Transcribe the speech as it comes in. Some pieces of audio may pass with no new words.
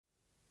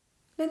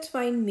Let's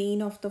find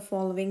mean of the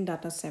following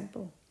data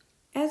sample.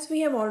 As we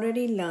have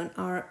already learned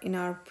in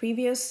our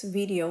previous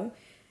video,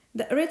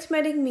 the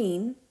arithmetic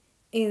mean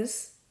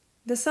is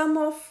the sum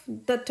of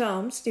the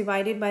terms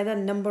divided by the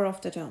number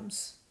of the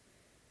terms.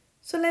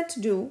 So let's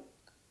do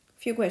a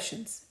few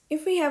questions.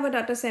 If we have a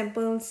data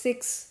sample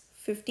 6,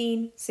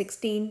 15,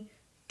 16,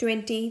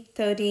 20,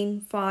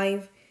 13,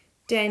 5,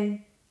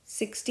 10,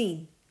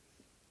 16.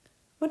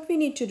 What we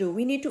need to do?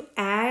 We need to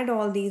add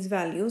all these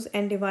values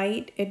and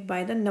divide it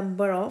by the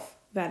number of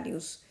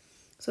values.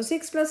 So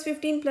 6 plus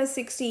 15 plus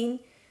 16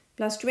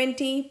 plus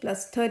 20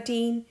 plus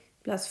 13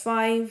 plus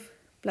 5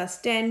 plus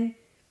 10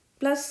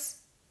 plus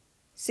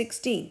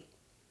 16.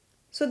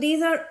 So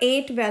these are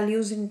 8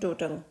 values in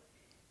total.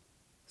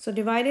 So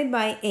divided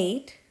by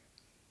 8,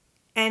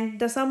 and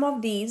the sum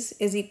of these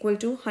is equal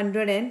to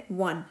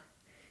 101.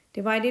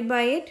 Divided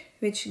by 8,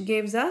 which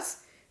gives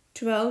us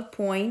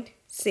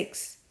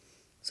 12.6.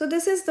 So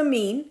this is the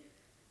mean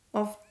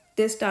of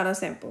this data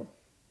sample.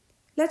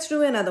 Let's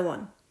do another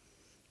one.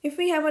 If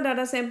we have a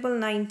data sample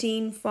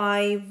 19,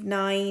 5,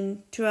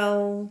 9,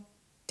 12,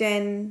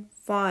 10,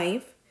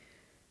 5.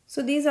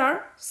 So these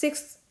are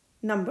 6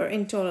 number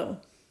in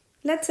total.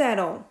 Let's add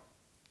all.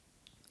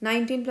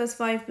 19 plus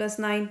 5 plus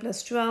 9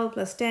 plus 12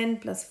 plus 10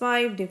 plus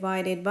 5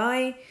 divided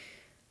by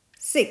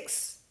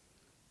 6.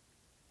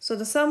 So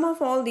the sum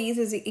of all these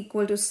is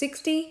equal to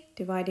 60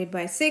 divided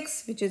by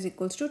 6, which is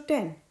equals to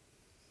 10.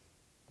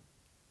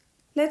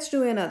 Let's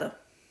do another.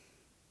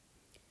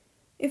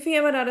 If we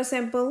have a data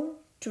sample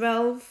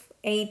 12,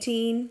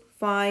 18,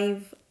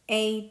 5,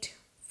 8,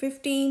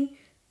 15,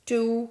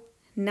 2,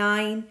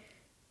 9,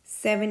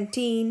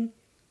 17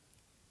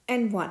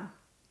 and 1.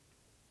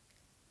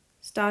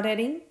 Start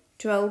adding.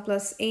 12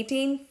 plus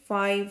 18,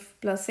 5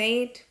 plus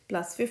 8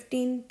 plus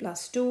 15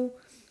 plus 2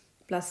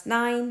 plus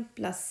 9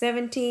 plus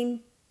 17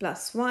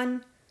 plus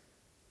 1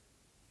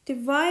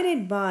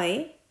 divided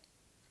by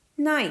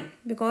 9,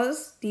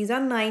 because these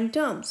are 9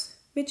 terms,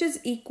 which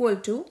is equal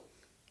to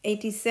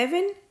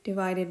 87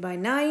 divided by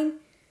 9,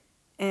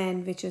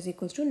 and which is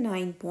equal to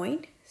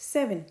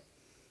 9.7.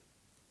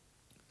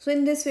 So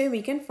in this way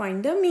we can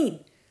find the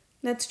mean.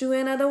 Let's do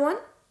another one.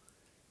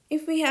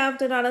 If we have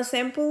the data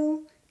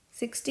sample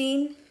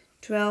 16,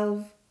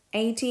 12,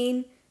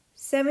 18,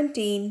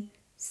 17,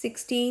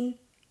 16,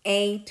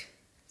 8,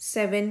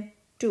 7,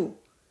 2.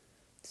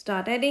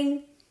 Start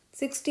adding.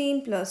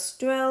 16 plus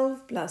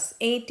 12 plus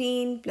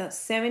 18 plus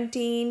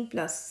 17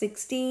 plus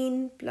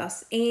 16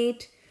 plus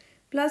 8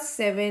 plus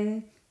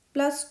 7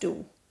 plus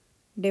 2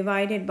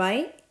 divided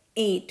by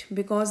 8,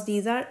 because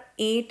these are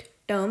 8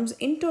 terms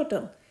in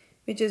total,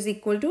 which is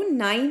equal to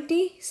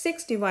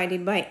 96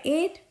 divided by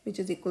 8, which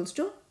is equals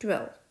to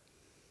 12.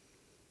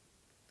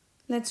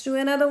 Let's do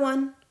another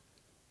one.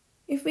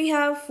 If we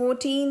have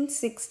 14,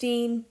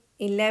 16,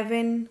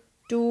 11,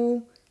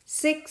 2,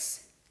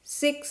 6,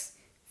 6,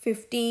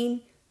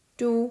 15,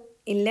 2,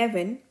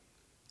 11.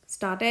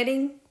 Start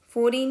adding.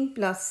 14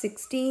 plus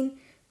 16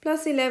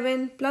 plus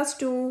 11 plus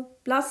 2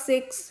 plus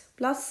 6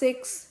 plus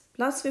 6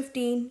 plus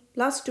 15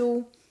 plus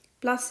 2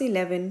 plus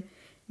 11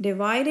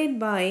 divided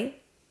by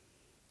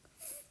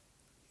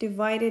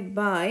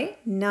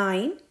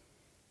 9,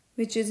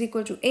 which is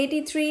equal to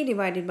 83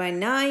 divided by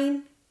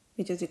 9,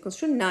 which is equal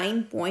to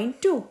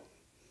 9.2.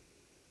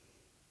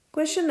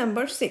 Question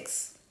number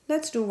 6.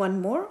 Let's do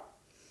one more.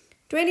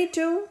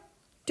 22,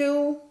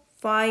 2,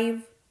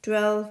 5,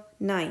 12,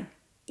 9.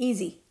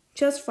 Easy.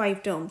 Just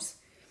 5 terms.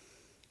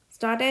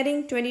 Start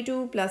adding.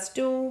 22 plus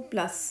 2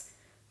 plus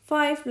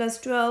 5 plus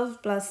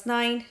 12 plus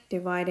 9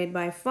 divided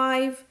by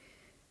 5.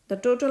 The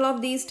total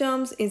of these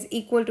terms is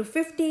equal to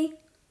 50.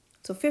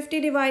 So 50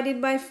 divided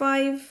by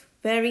 5,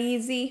 very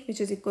easy, which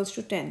is equals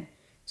to 10.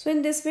 So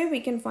in this way we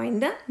can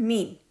find the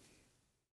mean.